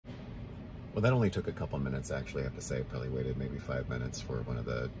Well, that only took a couple minutes, actually, I have to say. Probably waited maybe 5 minutes for one of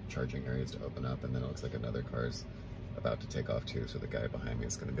the charging areas to open up, and then it looks like another car's about to take off too, so the guy behind me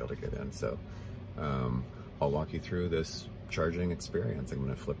is going to be able to get in. So I'll walk you through this charging experience. I'm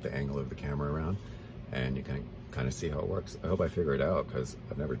going to flip the angle of the camera around, and you can kind of see how it works. I hope I figure it out, because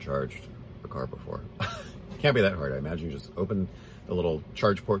I've never charged a car before. Can't be that hard. I imagine you just open the little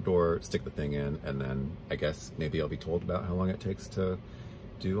charge port door, stick the thing in, and then I guess maybe I'll be told about how long it takes to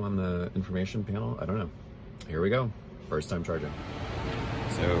do on the information panel. I don't know. Here we go. First time charging.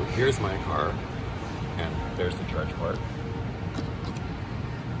 So here's my car, and there's the charge port.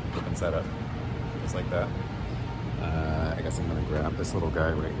 Open setup, just like that. I guess I'm gonna grab this little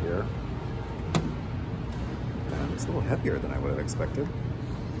guy right here. And it's a little heavier than I would have expected.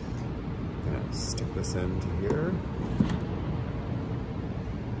 I'm gonna stick this into here.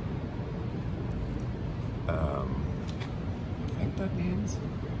 I think that means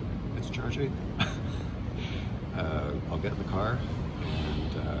it's charging. I'll get in the car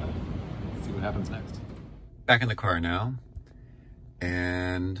and see what happens next. Back in the car now,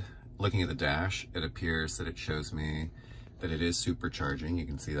 and looking at the dash, it appears that it shows me that it is supercharging. You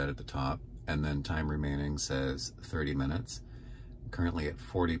can see that at the top, and then time remaining says 30 minutes. Currently at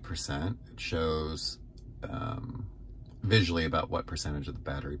 40%. It shows visually about what percentage of the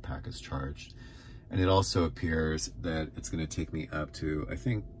battery pack is charged. And it also appears that it's going to take me up to, I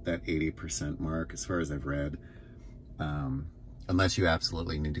think, that 80% mark, as far as I've read. Unless you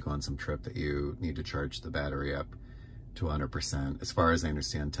absolutely need to go on some trip that you need to charge the battery up to 100%. As far as I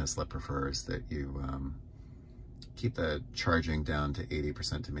understand, Tesla prefers that you keep the charging down to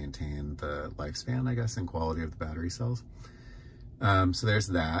 80% to maintain the lifespan, I guess, and quality of the battery cells. So there's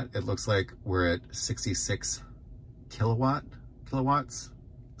that. It looks like we're at 66 kilowatts.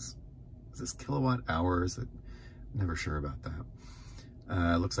 Is this kilowatt hours? I'm never sure about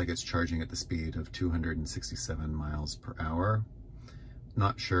that. Looks like it's charging at the speed of 267 miles per hour.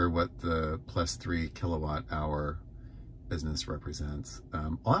 Not sure what the +3 kilowatt hour business represents.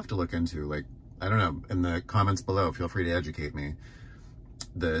 I'll have to look into, like, I don't know, in the comments below, feel free to educate me.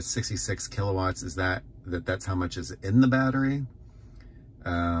 The 66 kilowatts, is that's how much is in the battery?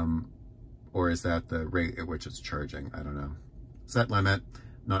 Or is that the rate at which it's charging? I don't know. Set limit,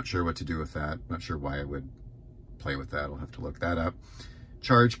 not sure what to do with that. Not sure why I would play with that. I'll have to look that up.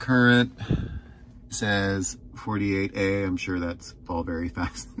 Charge current says 48A. I'm sure that's all very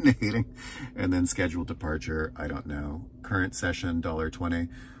fascinating. And then scheduled departure, I don't know. Current session, $1.20.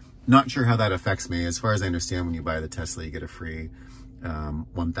 Not sure how that affects me. As far as I understand, when you buy the Tesla, you get a free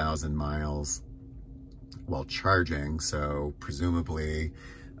 1,000 miles while charging. So presumably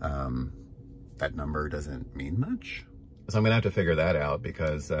that number doesn't mean much. So I'm gonna have to figure that out,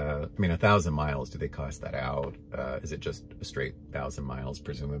 because I mean, 1,000 miles, do they cost that out? Is it just a straight 1,000 miles,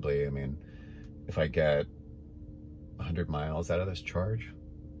 presumably? I mean, if I get 100 miles out of this charge,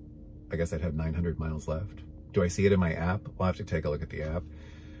 I guess I'd have 900 miles left. Do I see it in my app? I'll have to take a look at the app.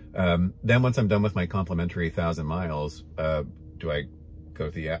 Then once I'm done with my complimentary 1,000 miles, do I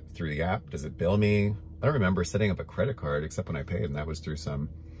go through the app? Does it bill me? I don't remember setting up a credit card except when I paid, and that was through some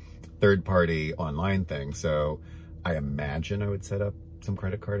third-party online thing. So I imagine I would set up some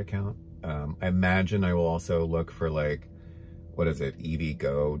credit card account. I imagine I will also look for, like, what is it,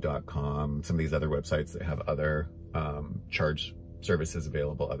 evgo.com, some of these other websites that have other charge services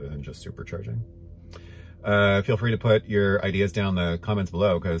available other than just supercharging. Feel free to put your ideas down in the comments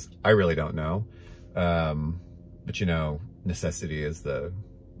below, because I really don't know. But you know, necessity is the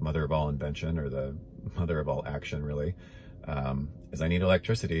mother of all invention, or the mother of all action, really. As I need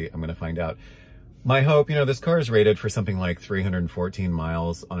electricity, I'm going to find out. My hope, you know, this car is rated for something like 314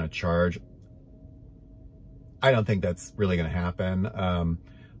 miles on a charge. I don't think that's really going to happen.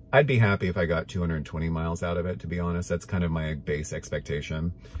 I'd be happy if I got 220 miles out of it, to be honest. That's kind of my base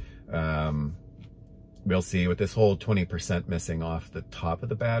expectation. We'll see. With this whole 20% missing off the top of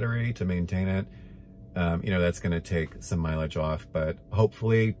the battery to maintain it, you know, that's going to take some mileage off, but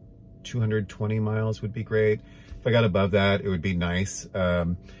hopefully 220 miles would be great. If I got above that, it would be nice.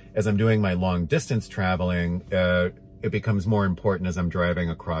 As I'm doing my long distance traveling, it becomes more important as I'm driving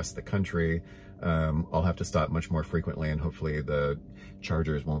across the country. I'll have to stop much more frequently, and hopefully the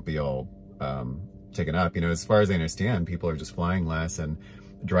chargers won't be all taken up. You know, as far as I understand, people are just flying less and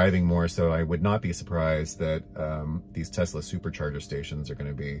driving more, so I would not be surprised that these Tesla supercharger stations are going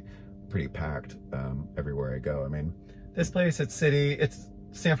to be pretty packed everywhere I go. I mean, this place, it's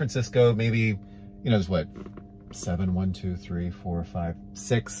San Francisco, maybe, you know, there's what, 6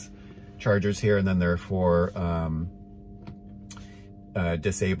 chargers here, and then there are 4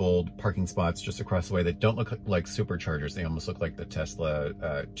 disabled parking spots just across the way that don't look like superchargers. They almost look like the Tesla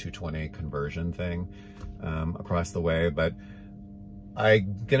 220 conversion thing across the way. But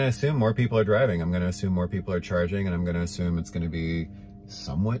I'm gonna assume more people are driving. I'm gonna assume more people are charging, and I'm gonna assume it's gonna be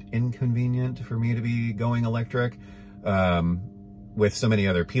somewhat inconvenient for me to be going electric with so many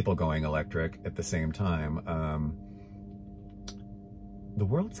other people going electric at the same time. The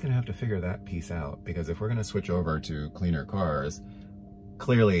world's gonna have to figure that piece out, because if we're gonna switch over to cleaner cars,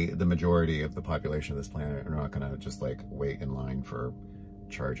 clearly the majority of the population of this planet are not gonna just like wait in line for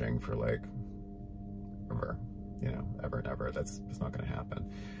charging for like ever, you know, ever and ever. That's not gonna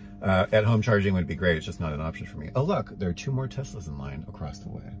happen. At home charging would be great. It's just not an option for me. Oh look, there are 2 more Teslas in line across the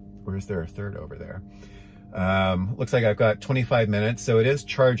way. Or is there a third over there? Looks like I've got 25 minutes. So it is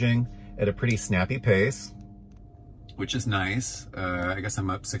charging at a pretty snappy pace, which is nice. I guess I'm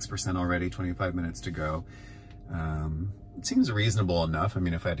up 6% already, 25 minutes to go. It seems reasonable enough. I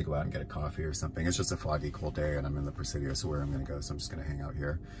mean, if I had to go out and get a coffee or something, it's just a foggy, cold day and I'm in the Presidio, so where I'm gonna go, so I'm just gonna hang out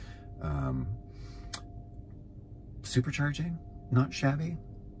here. Supercharging, not shabby,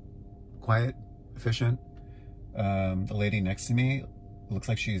 quiet, efficient. The lady next to me looks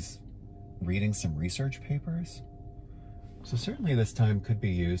like she's reading some research papers. So certainly this time could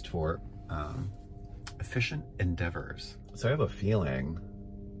be used for efficient endeavors. So I have a feeling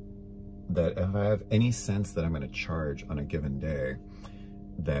that if I have any sense that I'm going to charge on a given day,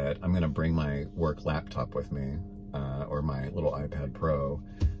 that I'm going to bring my work laptop with me or my little iPad Pro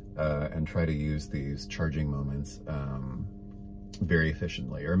and try to use these charging moments very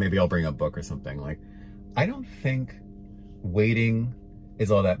efficiently. Or maybe I'll bring a book or something. Like, I don't think waiting is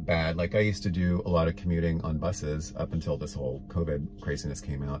all that bad. Like, I used to do a lot of commuting on buses up until this whole COVID craziness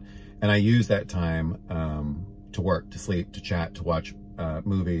came out. And I used that time to work, to sleep, to chat, to watch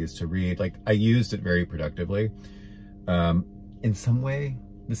movies, to read. Like, I used it very productively. In some way,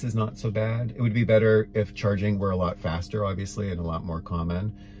 this is not so bad. It would be better if charging were a lot faster, obviously, and a lot more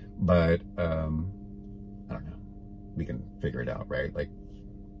common. But I don't know. We can figure it out, right? Like,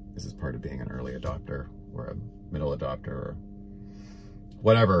 this is part of being an early adopter or a middle adopter or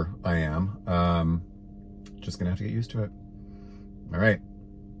whatever I am. Just gonna have to get used to it. All right.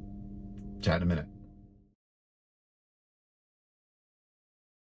 Chat in a minute.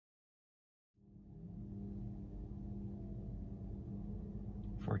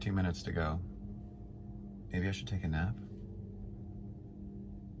 "14 minutes to go. Maybe I should take a nap."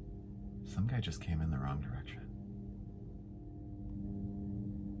 Some guy just came in the wrong direction.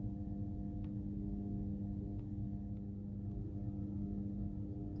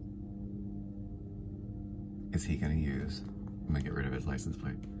 Is he gonna use, I'm gonna get rid of his license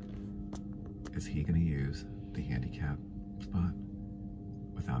plate. Is he gonna use the handicap spot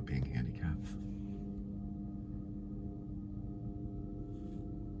without being handicapped?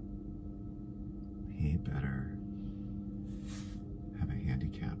 He better have a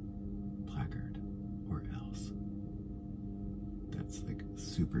handicap placard or else. That's like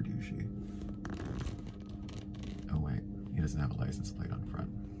super douchey. Oh wait, he doesn't have a license plate on front.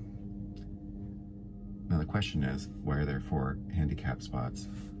 Now the question is, why are there 4 handicap spots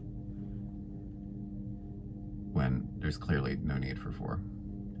when there's clearly no need for 4?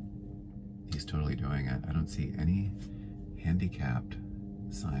 He's totally doing it. I don't see any handicapped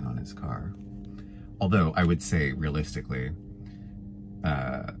sign on his car. Although I would say realistically,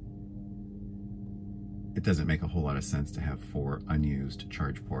 it doesn't make a whole lot of sense to have 4 unused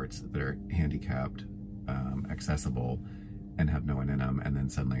charge ports that are handicapped, accessible, and have no one in them, and then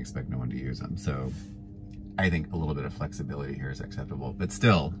suddenly expect no one to use them. So I think a little bit of flexibility here is acceptable, but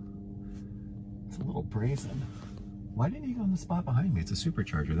still, it's a little brazen. Why didn't he go on the spot behind me? It's a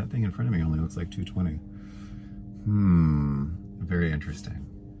supercharger. That thing in front of me only looks like 220. Very interesting.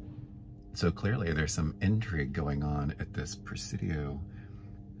 So clearly there's some intrigue going on at this Presidio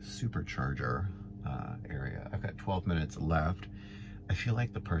supercharger area. I've got 12 minutes left. I feel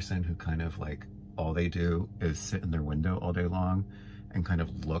like the person who kind of like, all they do is sit in their window all day long and kind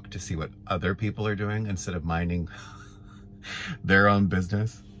of look to see what other people are doing instead of minding their own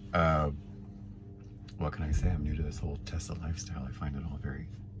business. What can I say? I'm new to this whole Tesla lifestyle. I find it all very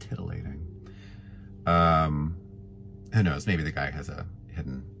titillating. Who knows? Maybe the guy has a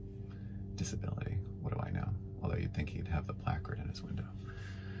hidden disability. What do I know? Although you'd think he'd have the placard in his window.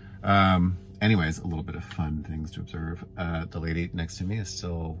 Anyways, a little bit of fun things to observe. The lady next to me is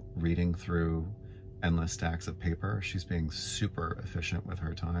still reading through endless stacks of paper. She's being super efficient with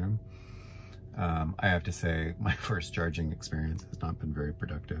her time. I have to say, my first charging experience has not been very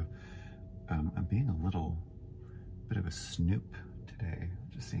productive. I'm being a little bit of a snoop today,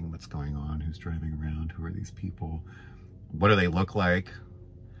 just seeing what's going on, who's driving around, who are these people, What do they look like?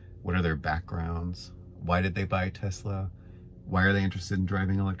 What are their backgrounds? Why did they buy Tesla? Why are they interested in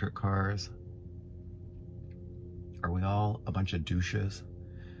driving electric cars? Are we all a bunch of douches?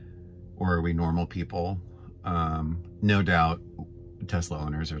 Or are we normal people? No doubt Tesla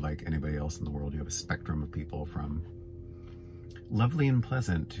owners are like anybody else in the world. You have a spectrum of people from lovely and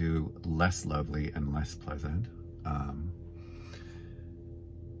pleasant to less lovely and less pleasant.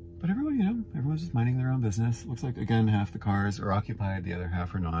 But everyone, you know, everyone's just minding their own business. Looks like, again, half the cars are occupied, the other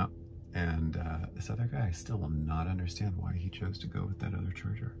half are not. And this other guy still will not understand why he chose to go with that other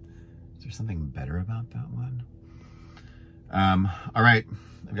charger. Is there something better about that one? All right,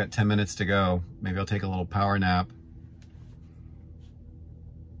 I've got 10 minutes to go. Maybe I'll take a little power nap.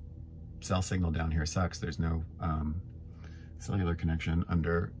 Cell signal down here sucks. There's no cellular connection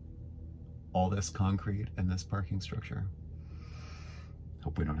under all this concrete and this parking structure.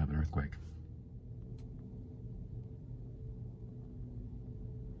 Hope we don't have an earthquake.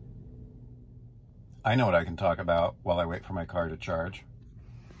 I know what I can talk about while I wait for my car to charge.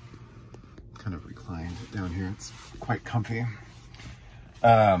 Kind of reclined down here. It's quite comfy.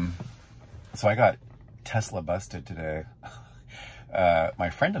 So I got Tesla busted today. My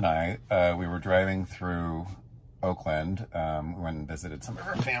friend and I, we were driving through Oakland. We went and visited some of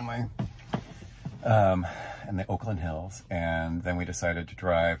our family in the Oakland Hills. And then we decided to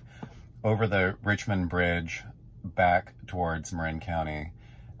drive over the Richmond Bridge back towards Marin County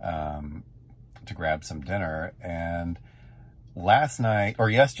to grab some dinner. And last night, or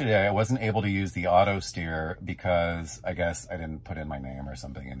yesterday, I wasn't able to use the auto steer because I guess I didn't put in my name or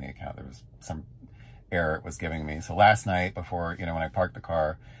something in the account. There was some error it was giving me. So last night before, you know, when I parked the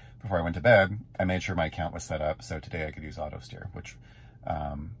car, before I went to bed, I made sure my account was set up. So today I could use auto steer, which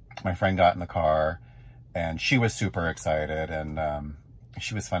my friend got in the car and she was super excited. And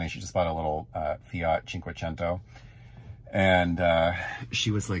she was funny. She just bought a little Fiat Cinquecento. And she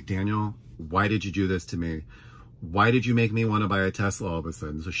was like, Daniel, why did you do this to me? Why did you make me want to buy a Tesla all of a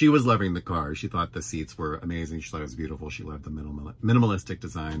sudden? So she was loving the car. She thought the seats were amazing. She thought it was beautiful. She loved the minimalistic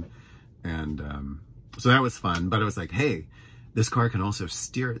design. And so that was fun. But it was like, hey, this car can also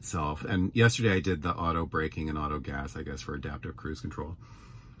steer itself. And yesterday I did the auto braking and auto gas, I guess, for adaptive cruise control.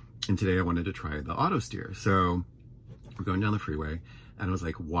 And today I wanted to try the auto steer. So we're going down the freeway. And I was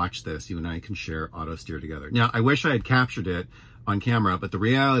like, watch this. You and I can share auto steer together. Now, I wish I had captured it on camera. But the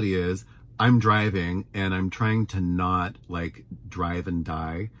reality is, I'm driving and I'm trying to not like drive and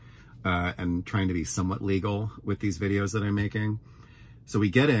die and trying to be somewhat legal with these videos that I'm making. So we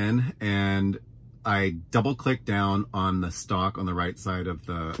get in and I double click down on the stalk on the right side of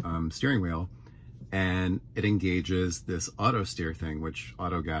the steering wheel and it engages this auto steer thing, which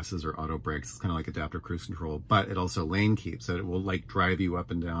auto gases or auto brakes. It's kind of like adaptive cruise control, but it also lane keeps. So it will like drive you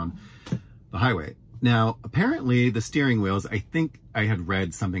up and down the highway. Now, apparently the steering wheels, I think I had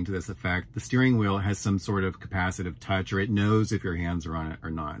read something to this effect. The steering wheel has some sort of capacitive touch, or it knows if your hands are on it or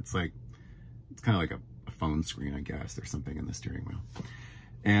not. It's like, it's kind of like a phone screen, I guess. There's something in the steering wheel.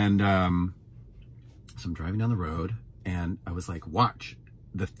 And so I'm driving down the road and I was like, watch,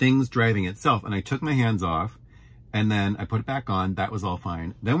 the thing's driving itself. And I took my hands off and then I put it back on. That was all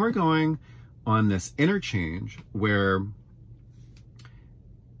fine. Then we're going on this interchange where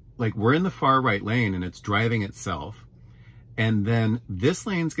like we're in the far right lane and it's driving itself. And then this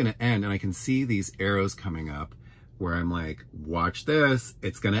lane's going to end and I can see these arrows coming up where I'm like, watch this,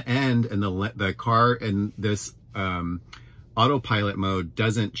 it's going to end. And the car in this autopilot mode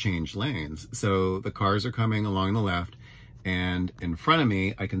doesn't change lanes. So the cars are coming along the left and in front of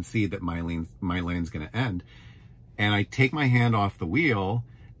me, I can see that my lane's going to end. And I take my hand off the wheel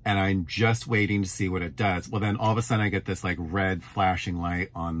and I'm just waiting to see what it does. Well, then all of a sudden I get this like red flashing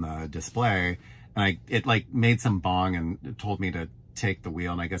light on the display and it like made some bong and it told me to take the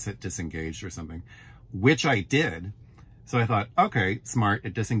wheel and I guess it disengaged or something, which I did. So I thought, okay, smart,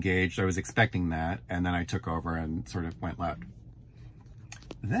 it disengaged. I was expecting that. And then I took over and sort of went left.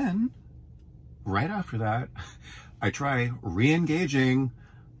 Then right after that, I try re-engaging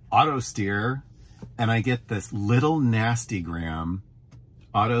auto steer and I get this little nasty gram.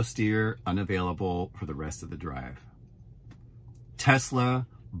 Auto steer unavailable for the rest of the drive. Tesla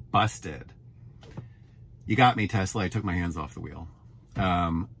busted. You got me, Tesla. I took my hands off the wheel.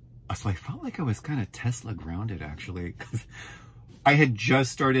 So I felt like I was kind of Tesla grounded, actually, because I had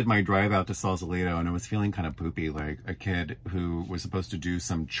just started my drive out to Sausalito and I was feeling kind of poopy, like a kid who was supposed to do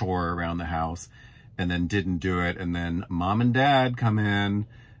some chore around the house and then didn't do it. And then mom and dad come in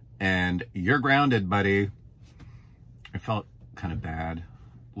and you're grounded, buddy. I felt kind of bad.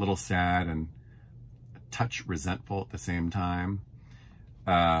 A little sad and a touch resentful at the same time.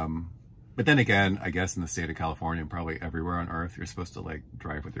 But But then again, I guess in the state of California and probably everywhere on earth, you're supposed to like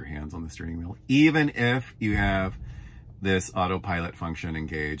drive with your hands on the steering wheel, even if you have this autopilot function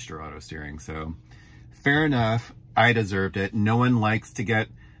engaged or auto steering. So fair enough. I deserved it. No one likes to get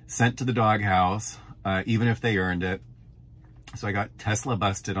sent to the doghouse, even if they earned it. So I got Tesla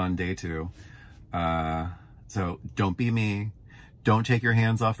busted on day 2. So don't be me. Don't take your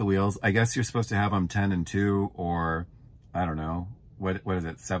hands off the wheels. I guess you're supposed to have them 10 and 2, or I don't know. What is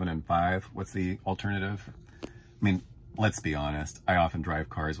it? 7 and 5? What's the alternative? I mean, let's be honest. I often drive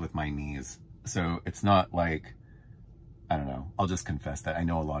cars with my knees. So it's not like, I don't know. I'll just confess that. I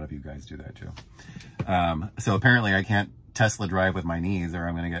know a lot of you guys do that too. So apparently I can't Tesla drive with my knees, or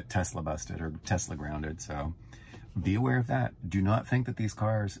I'm going to get Tesla busted or Tesla grounded. So be aware of that. Do not think that these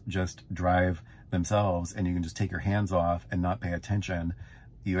cars just drive themselves and you can just take your hands off and not pay attention.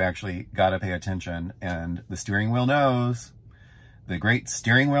 You actually got to pay attention, and the steering wheel knows. The great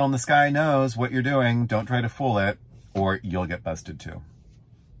steering wheel in the sky knows what you're doing. Don't try to fool it, or you'll get busted too.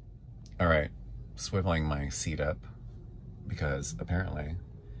 All right, swiveling my seat up because apparently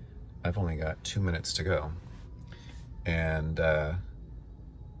I've only got 2 minutes to go. And as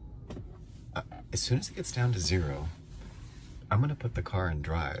soon as it gets down to 0, I'm gonna put the car in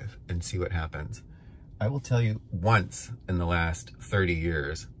drive and see what happens. I will tell you, once in the last 30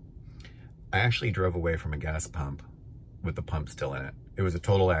 years, I actually drove away from a gas pump with the pump still in it. It was a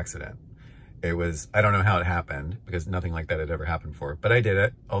total accident. It was, I don't know how it happened, because nothing like that had ever happened before, but I did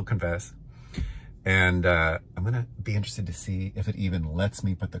it, I'll confess. And I'm gonna be interested to see if it even lets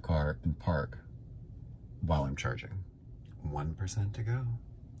me put the car in park while I'm charging. 1% to go.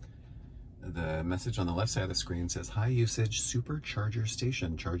 The message on the left side of the screen says, high usage supercharger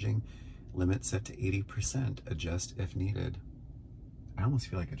station, charging limit set to 80%, adjust if needed. I almost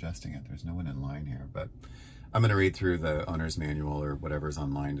feel like adjusting it. There's no one in line here, but I'm gonna read through the owner's manual or whatever's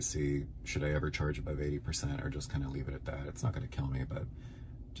online to see, should I ever charge above 80% or just kind of leave it at that. It's not gonna kill me, but it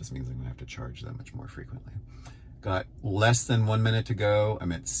just means I'm gonna have to charge that much more frequently. Got less than 1 minute to go.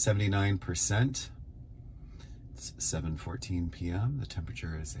 I'm at 79%. It's 7:14 p.m. The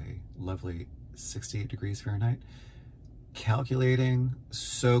temperature is a lovely 68 degrees Fahrenheit. Calculating,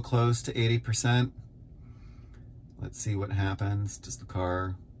 so close to 80%. Let's see what happens. Does the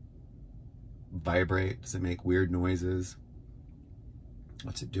car vibrate? Does it make weird noises?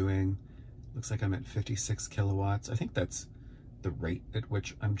 What's it doing? Looks like I'm at 56 kilowatts. I think that's the rate at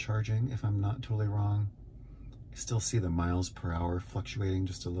which I'm charging, if I'm not totally wrong. I still see the miles per hour fluctuating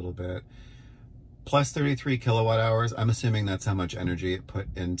just a little bit. Plus 33 kilowatt hours. I'm assuming that's how much energy it put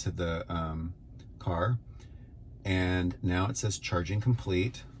into the car. And now it says charging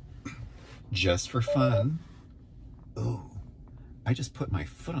complete. Just for fun. Oh, I just put my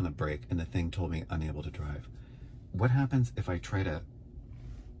foot on the brake and the thing told me unable to drive. What happens if I try to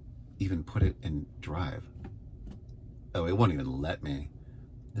even put it in drive? Oh, it won't even let me.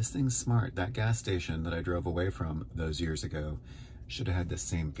 This thing's smart. That gas station that I drove away from those years ago should have had this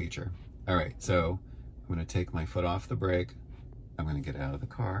same feature. All right, so I'm gonna take my foot off the brake. I'm gonna get out of the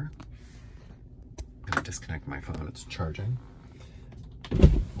car. I'm gonna disconnect my phone, it's charging.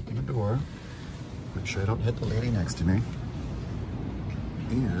 Open the door. Make sure I don't hit the lady next to me.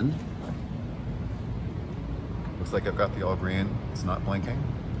 And looks like I've got the all green. It's not blinking.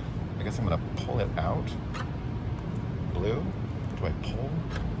 I guess I'm gonna pull it out. Blue, do I pull?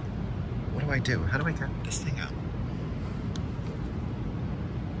 What do I do? How do I get this thing out?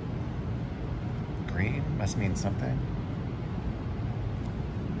 Green must mean something.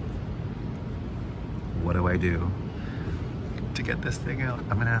 What do I do to get this thing out?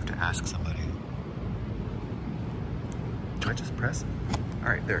 I'm gonna have to ask somebody. Do I just press? All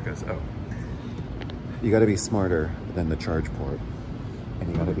right, there it goes. Oh. You gotta be smarter than the charge port, and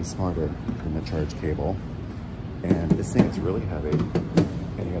you gotta be smarter than the charge cable. And this thing is really heavy,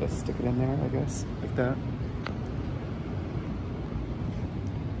 and you gotta stick it in there, I guess, like that.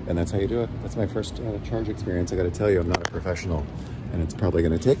 And that's how you do it. That's my first charge experience. I gotta tell you, I'm not a professional, and it's probably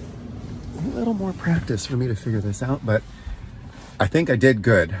gonna take a little more practice for me to figure this out, but I think I did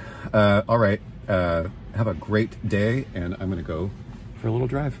good. All right, have a great day, and I'm gonna go for a little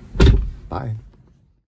drive. Bye.